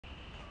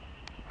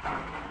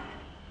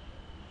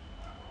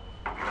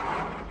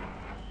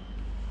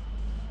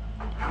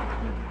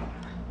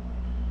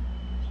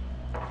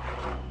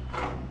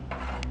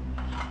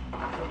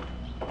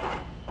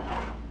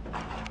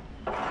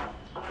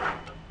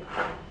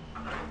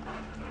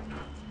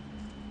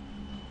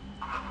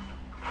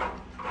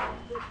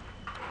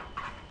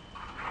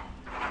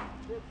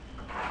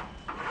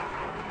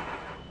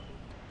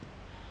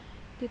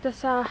Dito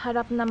sa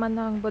harap naman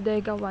ng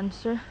Bodega 1,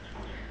 sir.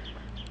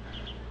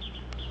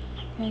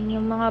 Yan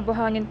yung mga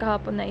buhangin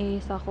kahapon na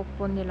isakop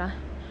po nila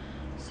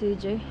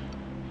CJ.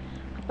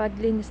 Kapag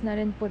linis na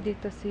rin po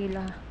dito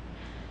sila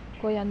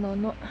Kuya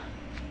Nono.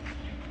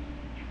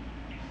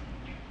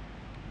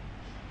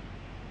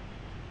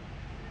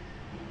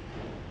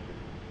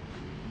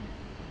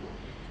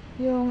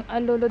 Yung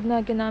alulod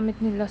na ginamit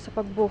nila sa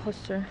pagbuhos,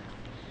 sir,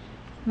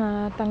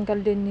 na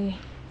tanggal din ni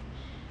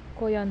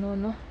Kuya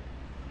Nono.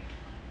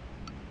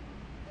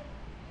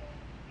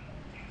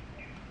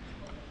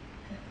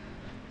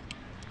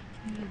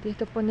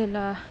 Dito po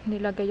nila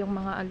nilagay yung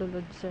mga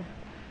alulod, sir.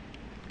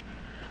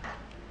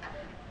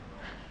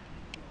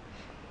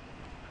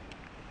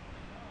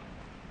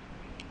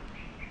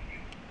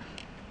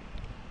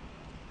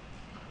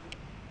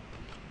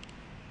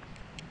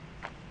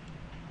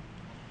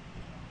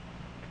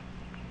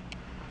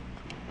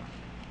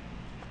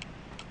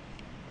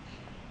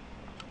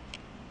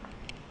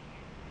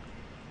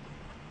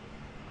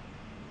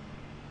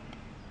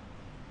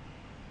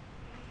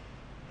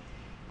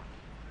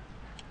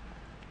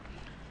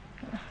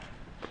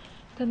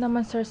 Ito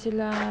naman, sir,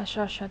 sila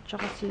Shasha at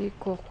saka si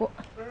Coco.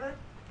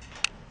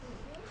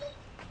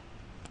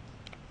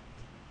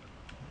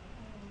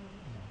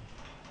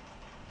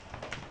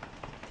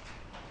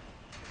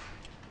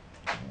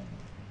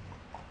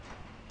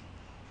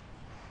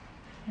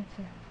 Yan,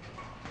 sir.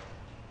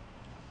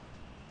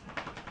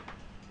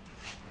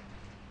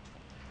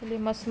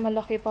 Mas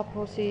malaki pa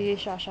po si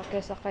Shasha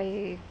kesa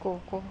kay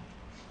Coco.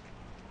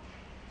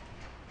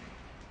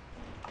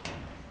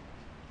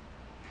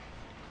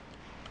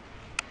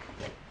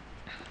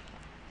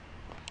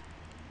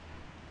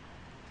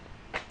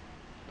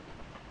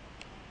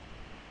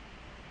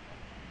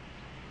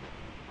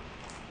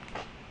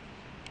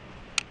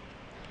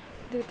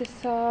 Dito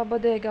sa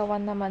Bodega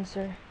 1 naman,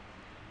 sir,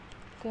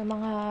 ito yung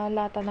mga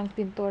lata ng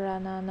pintura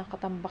na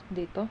nakatambak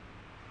dito.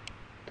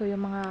 Ito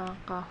yung mga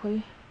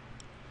kahoy.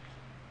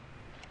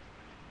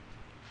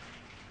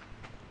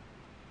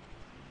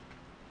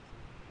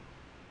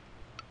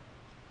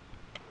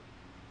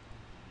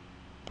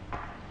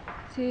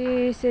 Si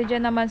Seja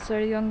naman,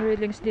 sir, yung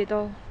railings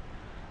dito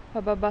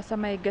pababa sa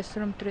may guest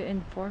room 3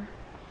 and 4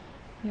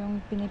 yung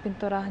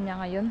pinipinturahan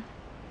niya ngayon.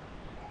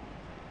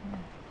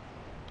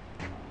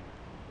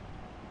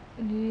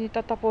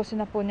 Tatapusin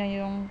na po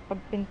niya yung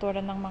pagpintura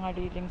ng mga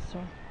railings,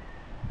 sir.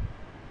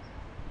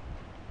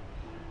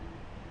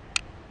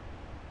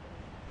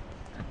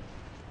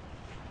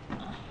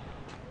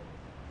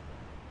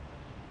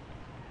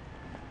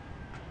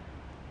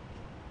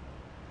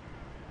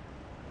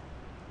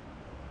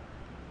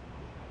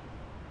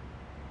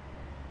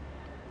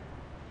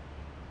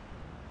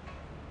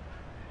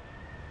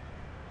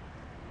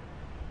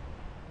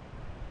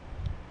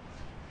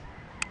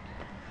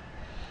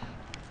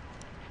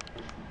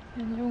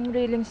 Yan yung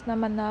railings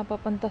naman na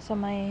papunta sa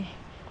may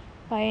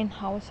Pine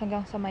House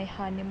hanggang sa may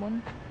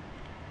Honeymoon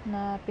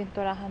na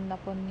pinturahan na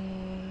po ni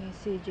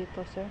CJ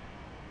to, sir.